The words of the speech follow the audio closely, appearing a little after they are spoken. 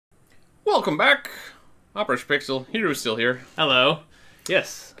Welcome back. Operation Pixel. Hiru's still here. Hello.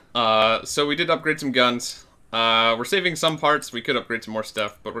 Yes. So we did upgrade some guns. We're saving some parts. We could upgrade some more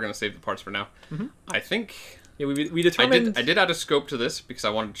stuff, but we're going to save the parts for now. Mm-hmm. I think... Yeah, we determined... I did add a scope to this because I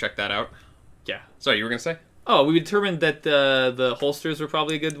wanted to check that out. Yeah. Sorry, you were going to say? Oh, we determined that the holsters were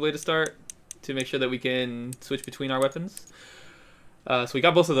probably a good way to start to make sure that we can switch between our weapons. So we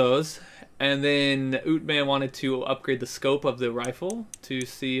got both of those. And then Ootman wanted to upgrade the scope of the rifle to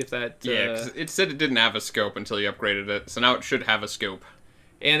see if that... Yeah, 'cause it said it didn't have a scope until you upgraded it, so now it should have a scope.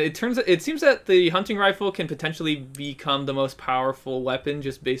 And it seems that the hunting rifle can potentially become the most powerful weapon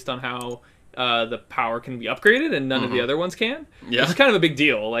just based on how the power can be upgraded and none of the other ones can. Yeah. It's kind of a big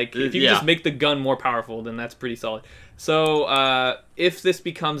deal. Like, if you can just make the gun more powerful, then that's pretty solid. So, if this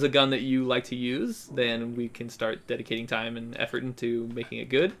becomes a gun that you like to use, then we can start dedicating time and effort into making it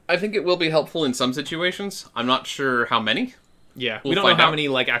good. I think it will be helpful in some situations. I'm not sure how many. Yeah, We'll we don't know find how out. many,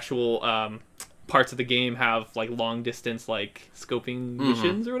 like, actual parts of the game have, like, long-distance, like, scoping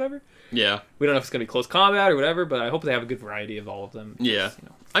missions or whatever. Yeah. We don't know if it's going to be close combat or whatever, but I hope they have a good variety of all of them. Yeah. Just, you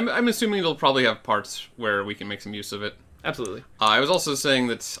know. I'm assuming they'll probably have parts where we can make some use of it. Absolutely. I was also saying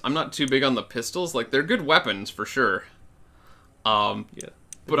that I'm not too big on the pistols. Like, they're good weapons, for sure. Yeah.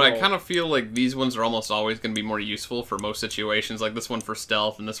 But I kind of feel like these ones are almost always going to be more useful for most situations. Like this one for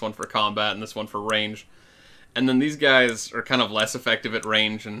stealth, and this one for combat, and this one for range. And then these guys are kind of less effective at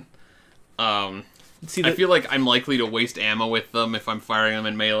range, and See, I feel like I'm likely to waste ammo with them if I'm firing them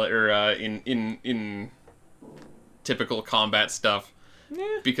in melee or in typical combat stuff.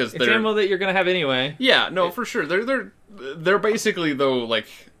 Because it's they're ammo that you're gonna have anyway. yeah, no, for sure. They're basically though like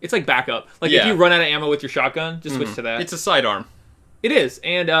It's like backup. Like Yeah. if you run out of ammo with your shotgun, just switch to that. it's a sidearm. It is,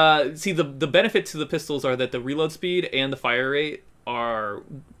 and see the benefit to the pistols are that the reload speed and the fire rate are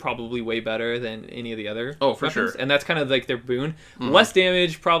probably way better than any of the other. Oh, for weapons, sure. and that's kind of like their boon. Less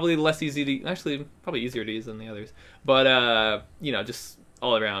damage, probably less easy to actually probably easier to use than the others, but you know, just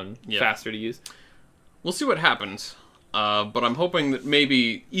all around faster to use. We'll see what happens. But I'm hoping that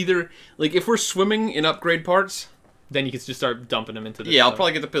maybe either like if we're swimming in upgrade parts, Then you can just start dumping them into this. yeah, I'll stuff.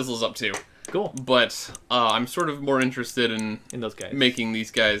 probably get the pistols up too. Cool But I'm sort of more interested in in those guys. making these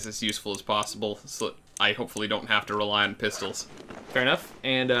guys as useful as possible, so that I hopefully don't have to rely on pistols. Fair enough,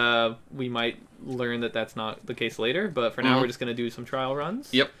 and we might learn that that's not the case later. But for now, we're just gonna do some trial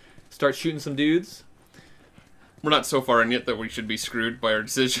runs. Yep. Start shooting some dudes. We're not so far in yet that we should be screwed by our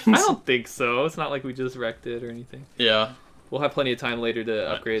decisions. I don't think so. It's not like we just wrecked it or anything. Yeah. We'll have plenty of time later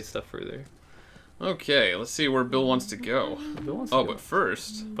to upgrade stuff further. Okay, let's see where Bill wants to go. Bill wants to Oh, go. but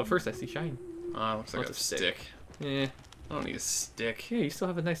first... But first, I see shine. looks like What's a a stick? stick. Yeah. I don't need a stick. Yeah, you still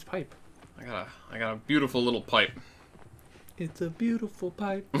have a nice pipe. I got a beautiful little pipe. It's a beautiful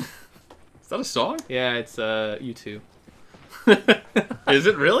pipe. Is that a song? Yeah, it's U2. Is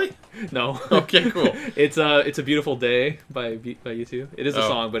it really? No. Okay, cool. It's a beautiful day by U2. It is a Oh,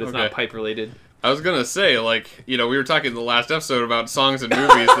 song, but it's not okay. pipe related. I was gonna say, like, you know, we were talking in the last episode about songs and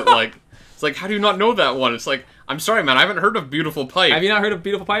movies that, like, it's like, how do you not know that one? It's like, I'm sorry, man, I haven't heard of Beautiful Pipe. Have you not heard of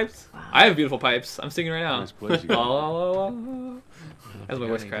Beautiful Pipes? I have beautiful pipes. I'm singing right now. Nice place you La, got. la, la, la. As my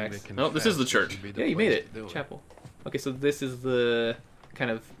voice cracks. Oh, this is the church. Yeah, you made it. Chapel. Okay, so this is the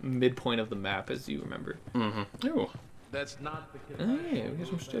kind of midpoint of the map, as you remember. Mm-hmm. Ooh. That's not the case. Oh, yeah, we got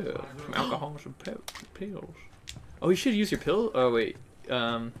some stuff. Some alcohol, some pills. Oh, you should use your pill. Oh, wait.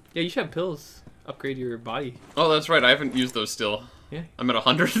 Yeah, you should have pills. Upgrade your body. Oh, that's right, I haven't used those still. Yeah. I'm at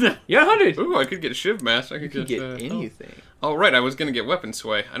 100 now. Yeah, 100. Ooh, I could get Shiv Mask. I You could can get anything. Oh, right, I was gonna get Weapon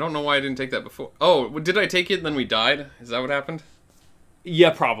Sway. I don't know why I didn't take that before. Oh, did I take it and then we died? Is that what happened?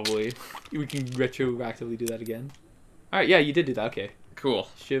 Yeah, probably. We can retroactively do that again. Alright, yeah, you did do that. Okay. Cool.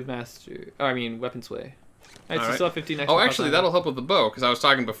 Shiv Master. Oh, I mean, Weapon Sway. Alright, so Alright. still have 15 extra. Oh, power actually, time. that'll help with the bow, because I was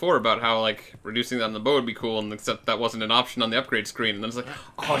talking before about how, like, reducing that on the bow would be cool, and except that wasn't an option on the upgrade screen, and then it's like,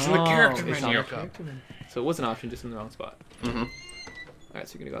 oh, it's in the character it's on menu. the character menu. So it was an option, just in the wrong spot. Mm-hmm. Alright,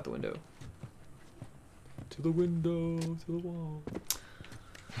 so you're gonna go out the window. To the window, to the wall.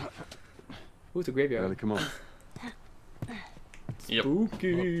 Ooh, it's a graveyard. Gotta come on. Yep.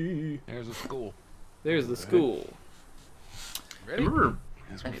 Spooky. There's a school. There's the school. Ready? Remember...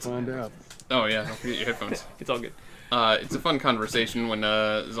 As we find out. Oh, yeah, don't forget your headphones. It's all good. It's a fun conversation when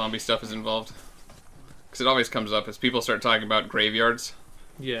zombie stuff is involved. Because it always comes up as people start talking about graveyards.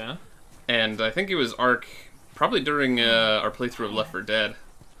 Yeah. And I think it was Ark, probably during our playthrough of Left 4 Dead.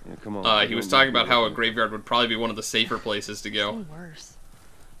 Yeah, come on. He was talking about how a graveyard would probably be one of the safer places to go. Worse.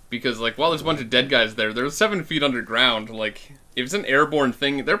 Because, like, while there's a bunch of dead guys there, they're 7 feet underground. Like, if it's an airborne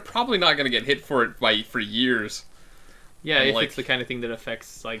thing, they're probably not going to get hit for it for years. Yeah, And, if like- it's the kind of thing that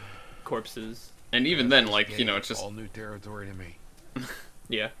affects, like, corpses. And even then, like, you know, it's just... all new territory to me.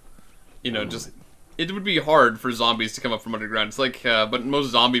 Yeah. you know, just it would be hard for zombies to come up from underground. It's like, but in most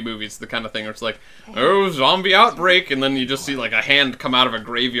zombie movies, the kind of thing where it's like, oh, zombie outbreak, and then you just see like a hand come out of a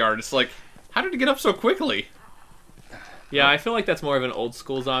graveyard. It's like, how did it get up so quickly? Yeah, I feel like that's more of an old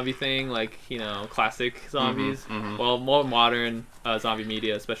school zombie thing, like, you know, classic zombies. Well, more modern zombie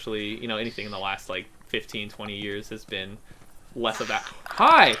media, especially, you know, anything in the last like 15, 20 years has been less of that.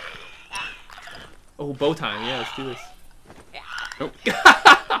 Hi! Oh, bow time. Yeah, let's do this. Nope.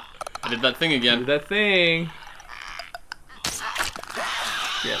 I did that thing again. Do that thing.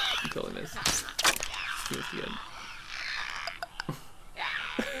 Yep, you totally missed. Let's do this again.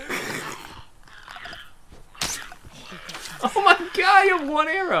 Oh my god, you have one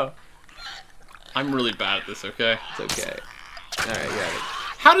arrow! I'm really bad at this, okay? It's okay. Alright, got it.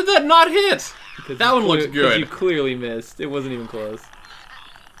 How did that not hit? Because That one looks Because you good. clearly missed. It wasn't even close.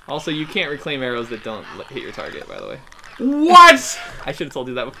 Also, you can't reclaim arrows that don't hit your target, by the way. What? I should have told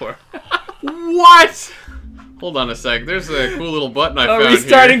you that before. What? Hold on a sec. There's a cool little button I found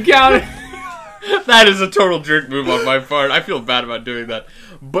Restarting here. counter! That is a total jerk move on my part. I feel bad about doing that.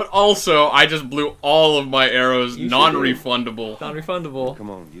 But also, I just blew all of my arrows You should non-refundable. Non-refundable. Come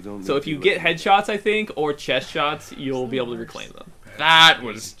on, you don't. So if you get headshots, I think, or chest shots, you'll be able to reclaim them. That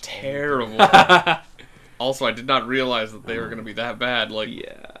was terrible. Also, I did not realize that they were going to be that bad. Like,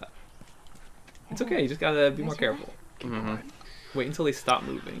 Yeah. It's okay, you just gotta be more careful. mhm. Wait until they stop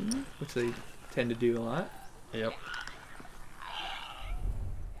moving, which they tend to do a lot. Yep.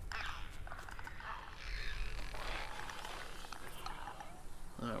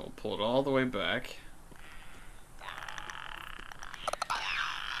 I will pull it all the way back.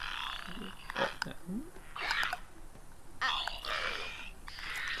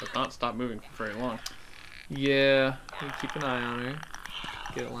 But not stop moving for very long. Yeah, we keep an eye on her.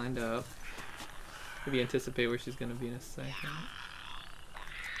 Get it lined up. Maybe anticipate where she's gonna be in a second.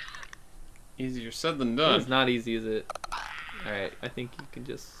 Easier said than It's done. not easy, is it? Alright, I think you can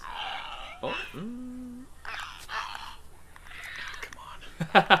just... Oh. Come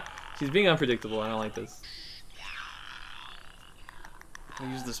on. She's being unpredictable, I don't like this. I'll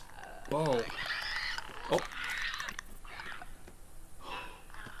use this bow. Oh.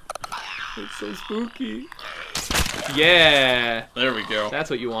 It's so spooky. Yeah! There we go. That's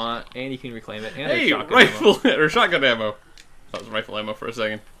what you want, and you can reclaim it. And there's Hey, shotgun ammo. rifle or shotgun ammo. That was rifle ammo for a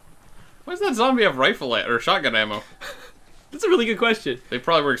second. Why does that zombie have rifle or shotgun ammo? That's a really good question. They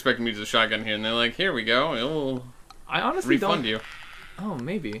probably were expecting me to use a shotgun here, and they're like, "Here we go. It'll I honestly refund don't... you." Oh,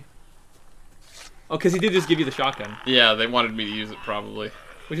 maybe. Oh, because he did just give you the shotgun. Yeah, they wanted me to use it probably.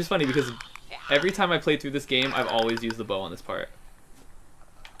 Which is funny because every time I played through this game, I've always used the bow on this part.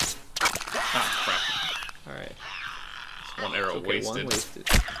 Ah, crap. Alright. Just one arrow Okay, wasted. one wasted.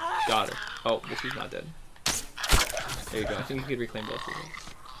 Got her. Oh, but she's not dead. There you go. I think you could reclaim both of them.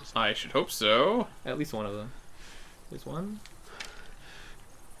 I should hope so. At least one of them. There's one.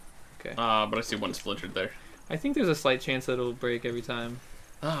 Okay. But I see one splintered there. I think there's a slight chance that it'll break every time.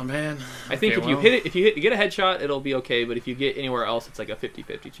 Oh man. I think Okay, if you well, hit it, if you get a headshot, it'll be okay. But if you get anywhere else, it's like a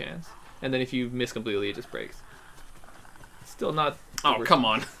 50-50 chance. And then if you miss completely, it just breaks. Still not. the Oh worst. come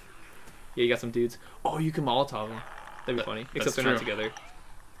on. Yeah, you got some dudes. Oh, you can Molotov them. That'd be funny. Except that's they're not true. together.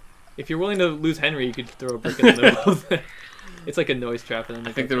 If you're willing to lose Henry, you could throw a brick in the middle of it. It's like a noise trap. And then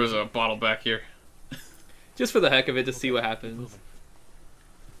I think there was a bottle back here. just for the heck of it, to see what happens.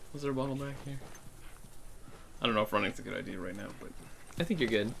 Was there a bottle back here? I don't know if running's a good idea right now, but I think you're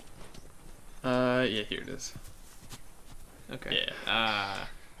good. yeah, here it is. Okay. Yeah. Ah.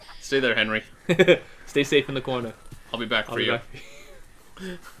 Stay there, Henry. Stay safe in the corner. I'll be back I'll for be you. back for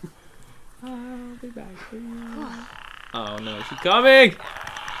you. I'll be back for you. Oh no, she's coming!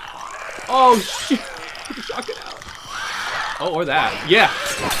 Oh shit! Get the shotgun out. Oh, or that. Yeah!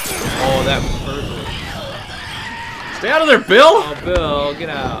 Oh, that was perfect. Stay out of there, Bill! Oh, Bill, get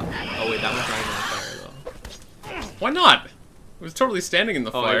out. Oh wait, that one's not even on fire though. Why not? It was totally standing in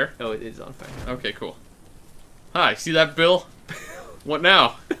the Oh, fire. oh, it is on fire. Okay, cool. Hi, see that, Bill? What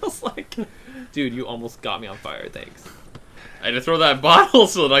now? Bill's like, dude, you almost got me on fire, thanks. I had to throw that bottle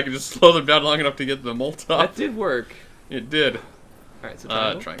so that I could just slow them down long enough to get the Molotov. That did work. It did. Alright, so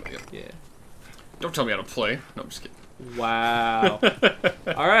triangle? Triangle. Yeah. Don't tell me how to play. No, I'm just kidding. Wow.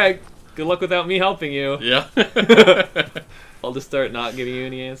 Alright, good luck without me helping you. Yeah. I'll just start not giving you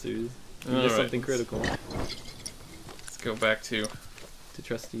any answers. You All missed right. something critical. Let's go back to To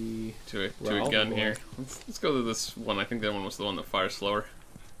trusty... a Well, gun well. here. Let's go to this one. I think that one was the one that fires slower.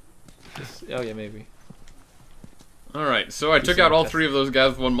 Oh yeah, maybe. All right, so I Do took some out all test- 3 of those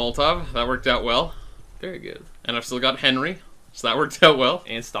guys with one Molotov. That worked out well. Very good. And I've still got Henry, so that worked out well.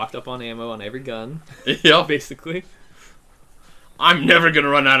 And stocked up on ammo on every gun, Yep. basically. I'm never gonna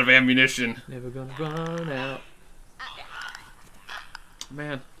run out of ammunition. Never gonna run out.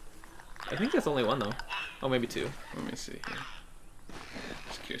 Man, I think that's only one though. Oh, maybe two. let me see here.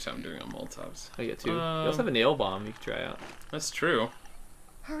 Just curious how I'm doing on Molotovs. Oh, yeah, two. You also have a nail bomb you can try out. That's true.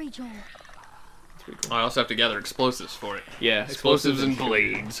 Hurry, Joel. That's pretty cool. I also have to gather explosives for it. Yeah, Explosives and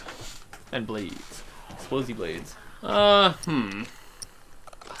blades. And blades. Explosive blades. Hmm.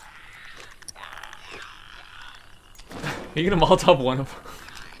 Are you gonna Molotov one of them?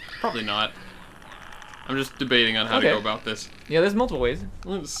 Probably not. I'm just debating on how to Okay. go about this. Yeah, there's multiple ways.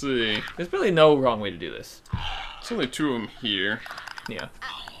 Let's see. There's really no wrong way to do this. There's only 2 of them here. Yeah.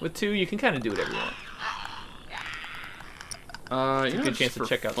 With two, you can kind of do whatever you want. You know, Good chance just to for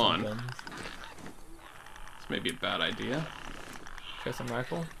check out fun. some guns. This may be a bad idea, Try some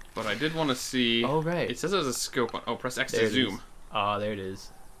rifle. but I did want to see. Oh, right. It says there's a scope on. Oh, press X There to it zoom. is. Ah, there it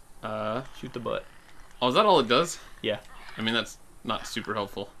is. Oh, Shoot the butt. is that all it does? Yeah. I mean, that's not super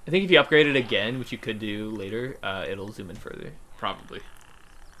helpful. I think if you upgrade it again, which you could do later, it'll zoom in further. Probably.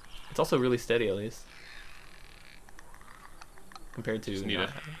 It's also really steady, at least. Compared to... Just need not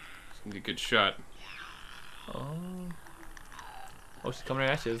a- having- Need a good shot. Oh. Oh, she's coming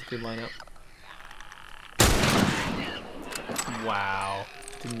right at you. That's a good lineup. Wow.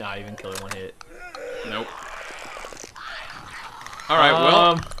 Did not even kill her one hit. Nope. All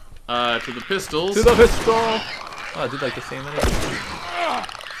right. To the pistols. To the pistol! Oh, I did like the same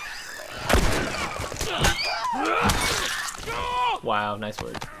thing. Wow, nice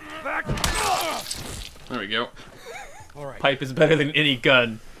work. There we go. Pipe is better than any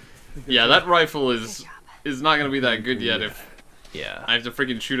gun. Yeah, that rifle is not gonna be that good yet if Yeah, I have to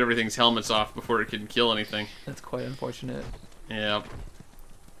freaking shoot everything's helmets off before it can kill anything. that's quite unfortunate. Yeah.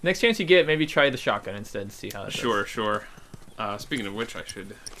 Next chance you get, maybe try the shotgun instead and see how it does. Sure. Speaking of which, I should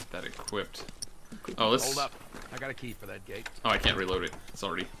get that equipped. Oh, let's. Hold up. I got a key for that gate. Oh, I can't reload it. It's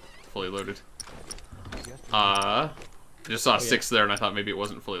already fully loaded. I just saw 6 there, and I thought maybe it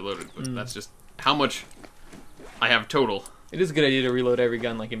wasn't fully loaded, but that's just how much I have total. It is a good idea to reload every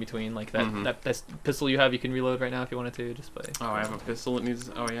gun, like in between, like that pistol you have. You can reload right now if you wanted to, just by. Oh, I have a pistol that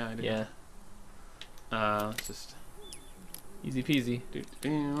needs. Oh yeah, I do. Yeah, Let's just. easy peasy.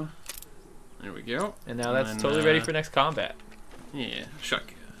 Do. There we go. And now that's And, totally ready for next combat. Yeah,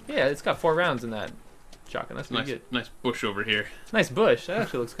 shotgun. Yeah, it's got 4 rounds in that shotgun. That's pretty Nice, good. nice bush over here. It's a nice bush. That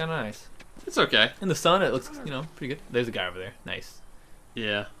actually looks kind of nice. It's okay. In the sun, it looks, pretty good. There's a guy over there. Nice.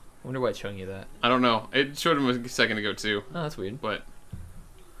 Yeah. I wonder why it's showing you that. I don't know. It showed him a second ago too, Oh, that's weird. but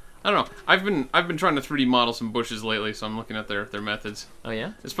I don't know. I've been trying to 3D model some bushes lately, so I'm looking at their methods. Oh,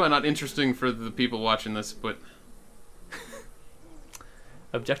 yeah? It's probably not interesting for the people watching this, but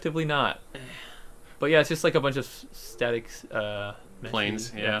Objectively not. But yeah, it's just like a bunch of static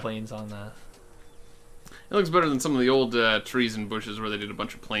Planes, yeah. planes on the... it looks better than some of the old trees and bushes where they did a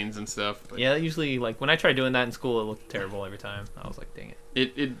bunch of planes and stuff. But Yeah, usually, like, when I tried doing that in school, it looked terrible every time. I was like, dang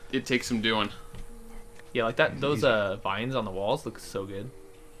it. it takes some doing. Yeah, like that. Those vines on the walls look so good,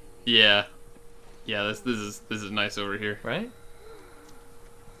 Yeah. Yeah, this is nice over here. right?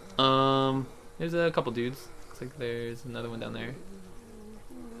 There's a couple dudes. Looks like there's another one down there.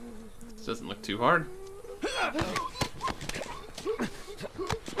 This doesn't look too hard.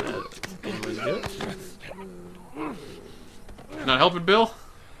 Good way to do it. Not helping, Bill?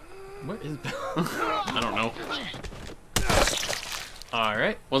 Where is Bill? I don't know. All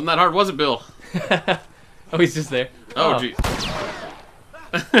right. Wasn't that hard, was it, Bill? Oh, he's just there. Oh, gee.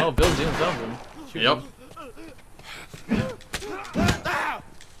 Oh, Bill's doing something. Shoot Yep. him.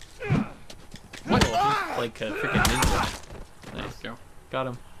 What? Like a freaking ninja. Nice. Go. Got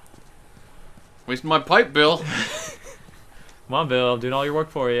him. Wasting my pipe, Bill. Come on, Bill. I'm doing all your work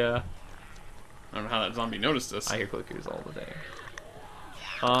for you. I don't know how that zombie noticed us. I hear clickers all the day.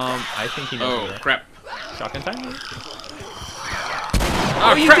 I think he knows. Oh, where. crap. Shotgun time?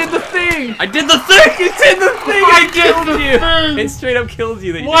 Oh, you crap. did the thing! I did the thing! You did the thing! I It did killed the you! thing! It straight up kills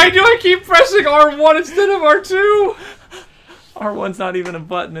you. That you Why do I keep pressing R1 instead of R2? R1's not even a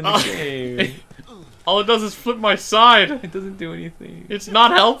button in the game. All it does is flip my side. It doesn't do anything. It's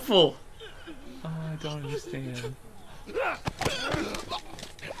not helpful. Oh, I don't understand.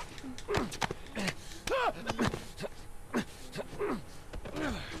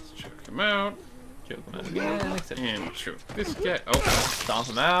 Let's choke him out. Choke him out again. Except And choke this guy. Oh. stomp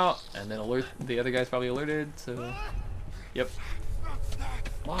him out, and then alert. The other guy's probably alerted, so. Yep.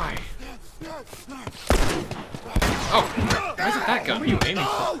 Why? Oh. Why is it that gun? What are you aiming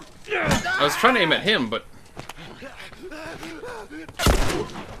for? I was trying to aim at him, but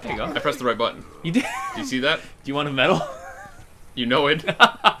There you go. I pressed the right button. You did. Do you see that? Do you want a medal? You know it.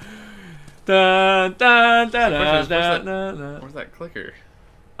 Dun, dun, dun, Where's dun, that- dun, dun. Where's that clicker?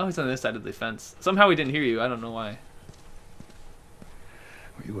 Oh, he's on this side of the fence. Somehow we didn't hear you. I don't know why.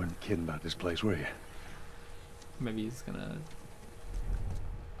 Well, you weren't kidding about this place, were you? Maybe he's gonna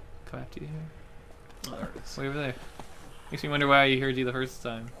come after you here. Oh, there it is. Way over there. Makes me wonder why he heard you the first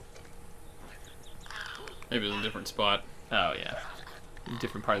time. Maybe it's a different spot. Oh yeah,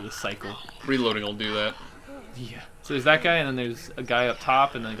 different part of the cycle. Reloading will do that. Yeah. So there's that guy, and then there's a guy up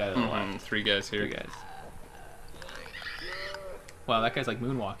top, and then a guy on the left. 3 guys here. Three guys. Wow, that guy's like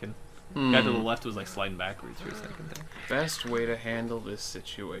moonwalking. The guy to the left was like sliding backwards for a second there. Best way to handle this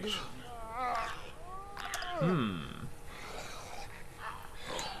situation.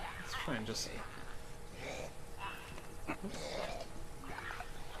 Let's try and just go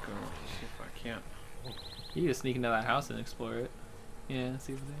see if I can't. You just sneak into that house and explore it. Yeah,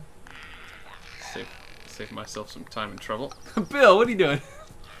 see over Save myself some time and trouble. there. Bill, what are you doing?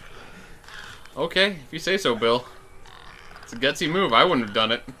 Okay, if you say so, Bill. It's a gutsy move. I wouldn't have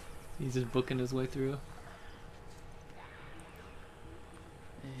done it. He's just booking his way through.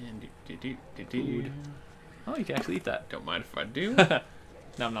 And Food. Oh, you can actually eat that. Don't mind if I do.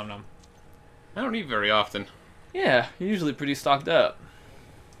 Nom nom nom. I don't eat very often. Yeah, you're usually pretty stocked up.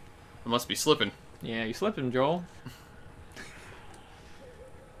 I must be slipping. Yeah, you slipping, Joel.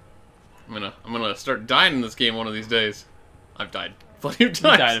 I'm gonna start dying in this game one of these days. I've died plenty of You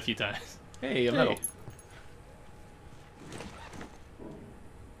times. died a few times. Hey, a medal.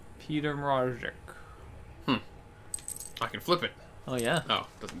 Peter Mrazek. I can flip it. Oh yeah. Oh,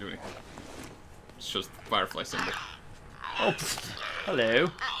 doesn't do anything. It shows the firefly symbol. Oh, pfft. Hello.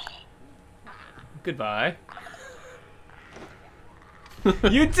 Goodbye.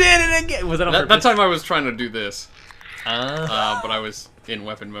 You did it again. Was that on That purpose? time I was trying to do this, Uh, but I was in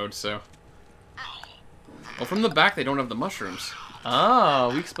weapon mode, so. Well, from the back they don't have the mushrooms.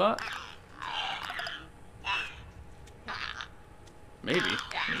 oh, weak spot. Maybe.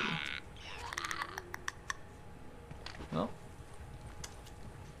 Well,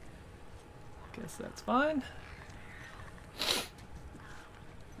 guess that's fine.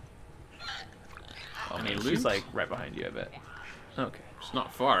 Oh, Any man, loot? she's like right behind you, I bet. Okay. It's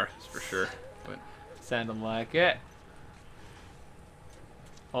not far, that's for sure. But Sound like it.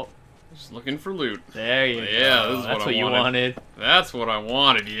 Oh, just looking for loot. there you go. Yeah, this is That's what I what you wanted. wanted. That's what I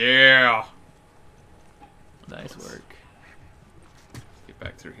wanted. Yeah. Nice work. Get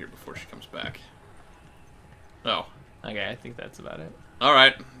back through here before she comes back. Oh. Okay, I think that's about it. All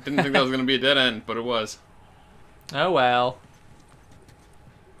right. Didn't think that was gonna be a dead end, but it was. Oh well.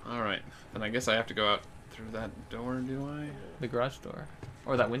 All right. Then I guess I have to go out through that door, do I? The garage door.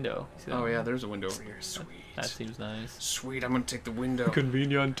 Or that window. See that Oh one? yeah, there's a window over here. Sweet. That seems nice. Sweet. I'm gonna take the window.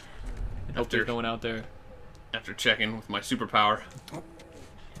 Convenient. I hope there's After- no one out there. After checking with my superpower.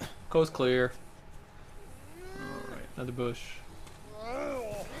 Coast clear. All right. Another bush.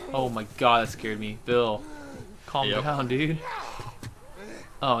 Oh my god, that scared me. Bill, calm Yep. down, dude.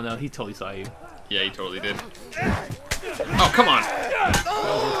 Oh no, he totally saw you. Yeah, he totally did. Oh, come on.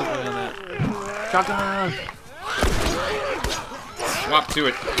 Shotgun! Swap to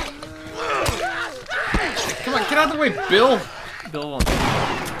it. Come on, get out of the way, Bill. Bill won't.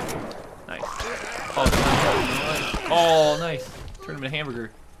 Nice. Oh, nice. Turn him into a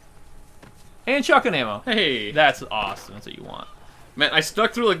hamburger. And shotgun ammo. Hey. That's awesome. That's what you want. Man, I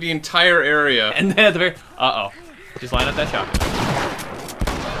stuck through like the entire area. And then at the very... Uh-oh. Just line up that shotgun.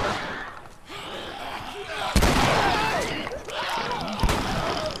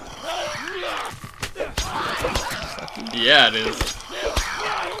 Yeah, it is.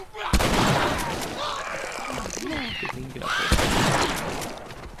 Get up there.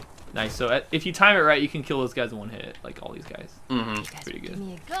 Nice. So if you time it right, you can kill those guys in one hit. Like all these guys. Mm-hmm. Guys, Pretty give good.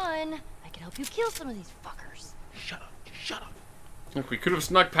 me a gun. I can help you kill some of these fuckers. Shut up. Shut up. Look, we could have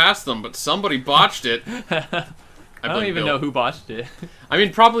snuck past them, but somebody botched it. I don't blame even Bill. know who botched it. I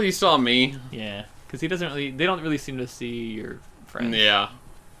mean, probably he saw me. Yeah, because he doesn't really. They don't really seem to see your friends. Yeah.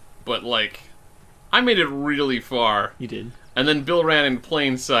 But, like, I made it really far. You did. And then Bill ran in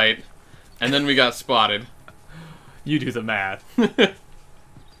plain sight. And then we got spotted. You do the math.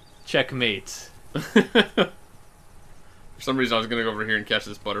 Checkmate. For some reason, I was going to go over here and catch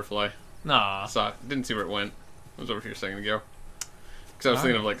this butterfly. Nah. Saw it. Didn't see where it went. It was over here a second ago. Because I was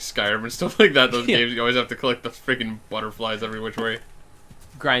thinking of, Alright. like, Skyrim and stuff like that. Those Yeah. games, you always have to collect the freaking butterflies every which way.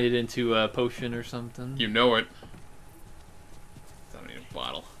 Grind it into a potion or something. You know it. I don't need a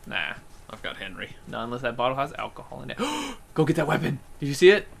bottle. Nah. I've got Henry. Not unless that bottle has alcohol in it. Go get that weapon. Did you see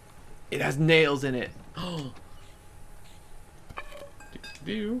it? It has nails in it.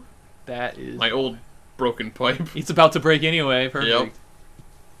 Do That is. my old broken pipe. It's about to break anyway. Perfect. Yep.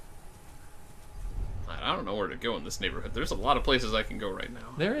 I don't know where to go in this neighborhood. There's a lot of places I can go right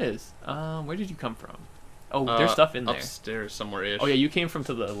now. There is. Where did you come from? Oh, there's stuff in there. Upstairs somewhere-ish. Oh yeah, you came from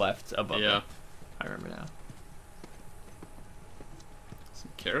to the left above. Yeah. It. I remember now. Some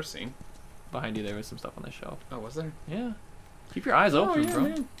kerosene. Behind you, there was some stuff on the shelf. Oh, was there? Yeah. Keep your eyes open, yeah, bro.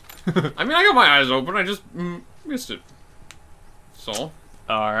 man. I mean, I got my eyes open. I just missed it. So.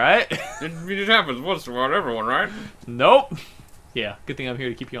 All right. It just happens once in a while, everyone, right? Nope. Yeah. Good thing I'm here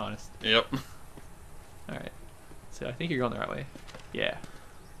to keep you honest. Yep. All right. So I think you're going the right way. Yeah.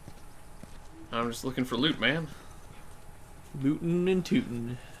 I'm just looking for loot, man. Lootin' and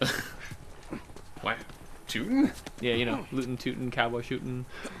tootin'. Why? Tootin'? Yeah, you know, lootin' tootin', cowboy shootin'.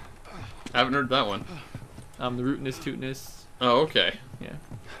 I haven't heard that one. The rootin'ist tootin'ist. Oh, okay. Yeah.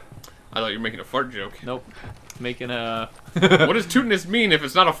 I thought you were making a fart joke. Nope. Making a. What does tootin'ist mean if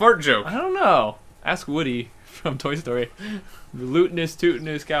it's not a fart joke? I don't know. Ask Woody from Toy Story. The lootin'ist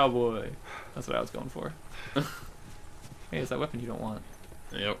tootin'ist cowboy. That's what I was going for. Hey, it's that weapon you don't want.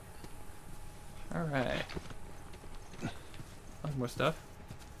 Yep. All right. Oh, more stuff.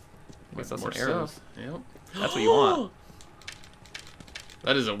 I guess that's More some arrows. stuff. Yep. That's what you want.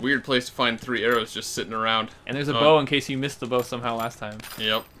 That is a weird place to find 3 arrows just sitting around. And there's a bow in case you missed the bow somehow last time.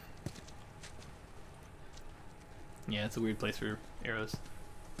 Yep. Yeah, it's a weird place for arrows.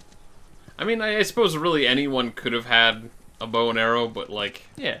 I mean, I suppose really anyone could have had a bow and arrow, but like,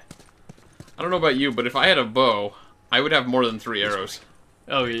 Yeah. I don't know about you, but if I had a bow, I would have more than 3 arrows.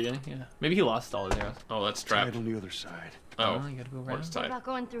 Oh, yeah. Maybe he lost all his arrows. Oh, that's Tied trapped. on the other side. Oh, You gotta go or it's around. What tied. about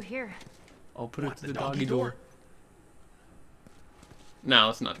going through here? Oh, put it What, to the the doggy doggy door. door? No,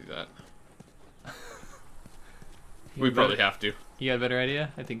 let's not do that. You We got a probably better- have to. You got a better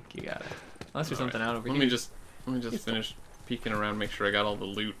idea? I think you got it. Unless there's something out over Let here. me just finish peeking around, make sure I got all the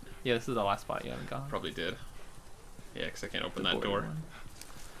loot. Yeah, this is the last spot you haven't gone. Probably did. Yeah, because I can't open The that boarded door. one.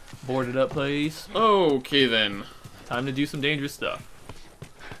 Boarded up, please. Okay then. Time to do some dangerous stuff.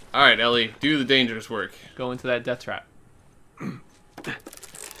 All right, Ellie, do the dangerous work. Go into that death trap.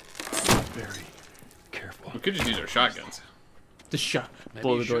 Very careful. We could just use our shotguns. Just shot. Maybe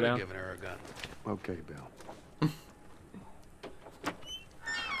Blow you the door should down. have given her a gun. Okay, Bill.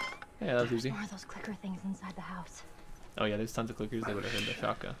 Yeah, that was easy. More of those clicker things inside the house. Oh yeah, there's tons of clickers. They would have heard the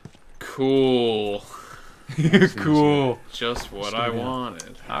shotgun. Cool. Cool. Just what I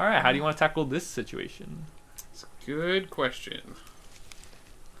wanted. All right, how do you want to tackle this situation? It's a good question.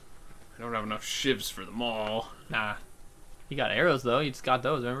 I don't have enough shivs for them all. Nah. You got arrows though. You just got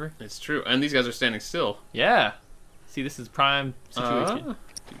those, remember? It's true. And these guys are standing still. Yeah. See, this is prime situation.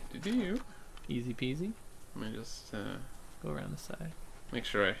 Do. Easy peasy. Let me just Go around the side. make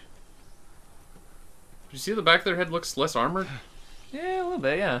sure I... Did you see the back of their head looks less armored? Yeah, a little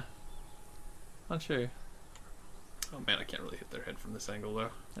bit. Yeah. Not sure. Oh man, I can't really hit their head from this angle though.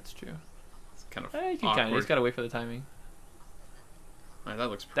 That's true. It's kind of You can awkward. kind of. You just gotta wait for the timing. Alright, that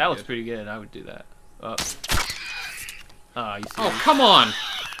looks pretty That looks good. pretty good. I would do that. Up. Ah, you see. Oh, come on!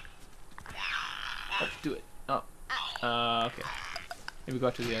 Oh, do it. Up. Okay. Maybe go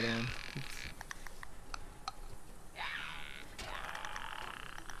out to the other one.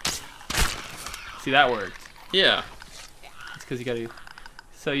 See, that worked. Yeah. It's because you gotta.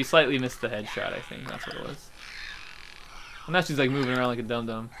 So you slightly missed the headshot, I think. That's what it was. And now she's like moving around like a dum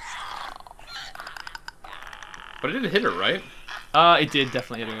dum. But it did hit her, right? It did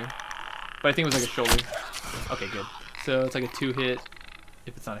definitely hit her. But I think it was like a shoulder. Okay, good. So it's like a 2-hit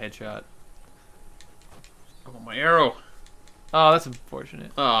if it's not a headshot. Oh, my arrow. Oh, that's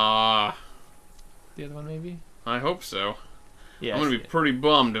unfortunate. Ah, The other one maybe? I hope so. Yeah. I'm gonna I be see it. pretty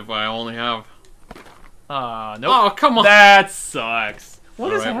bummed if I only have... Nope. Oh, come on! That sucks.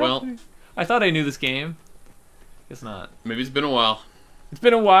 What is Alright, well- happening? I thought I knew this game. Guess not. Maybe it's been a while. It's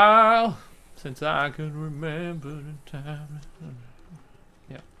been a while since I could remember the time.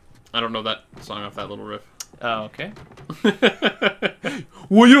 I don't know that song off that little riff. Oh, okay.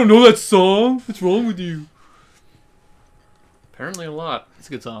 Well, you don't know that song? What's wrong with you? Apparently a lot. It's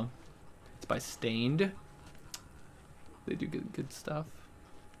a good song. It's by Stained. They do good stuff.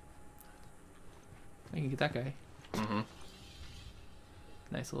 I can get that guy. Mm-hmm.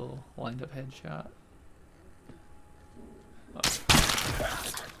 Nice little lined up headshot. Oh.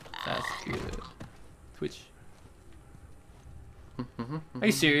 That's good. Twitch. Are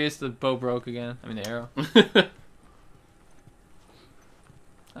you serious? The bow broke again? I mean the arrow.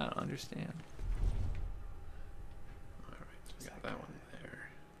 I don't understand. Alright, we got that one there.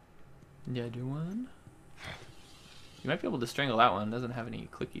 The other one. You might be able to strangle that one. It doesn't have any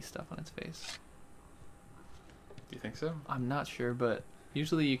clicky stuff on its face. Do you think so? I'm not sure, but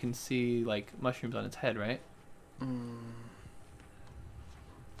usually you can see like mushrooms on its head, right? I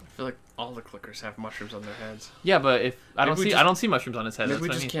feel like all the clickers have mushrooms on their heads. Yeah, but if I don't Maybe we see, just- I don't see mushrooms on his head. Maybe That's we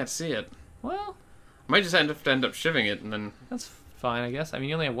what I just mean. can't see it. Well, Might just end up shivving it, and then that's fine, I guess. I mean,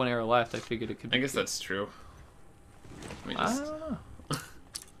 you only have one arrow left. I figured it could be. I guess that's true. Let me I just... don't know.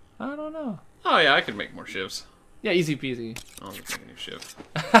 I don't know. Oh yeah, I could make more shivs. Yeah, easy peasy. I'll just make a new shiv.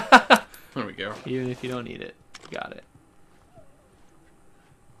 There we go. Even if you don't need it, you got it.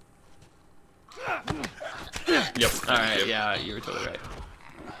 Yep. All right. shiv. Yeah, you were totally right.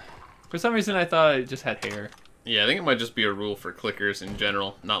 For some reason, I thought it just had hair. Yeah, I think it might just be a rule for clickers in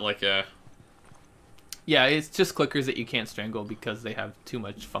general, not like a... Yeah, it's just clickers that you can't strangle because they have too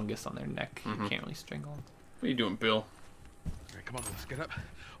much fungus on their neck. You can't really strangle them. What are you doing, Bill? All right, come on, let's get up.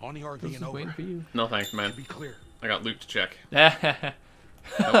 On the RV This and is waiting over. for you. No thanks, man. Be clear. I got Luke to check. Oh,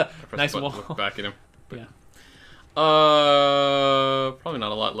 I pressed Nice the button to wall. look back at him. Yeah. Probably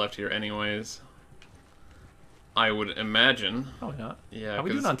not a lot left here anyways. I would imagine. Probably not. Yeah, How we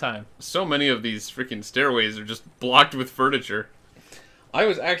doing 'cause on time? so many of these freaking stairways are just blocked with furniture. I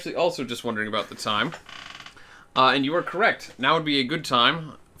was actually also just wondering about the time. And you are correct. Now would be a good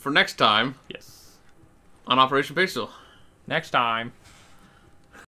time for next time Yes. on Operation Pixel. Next time.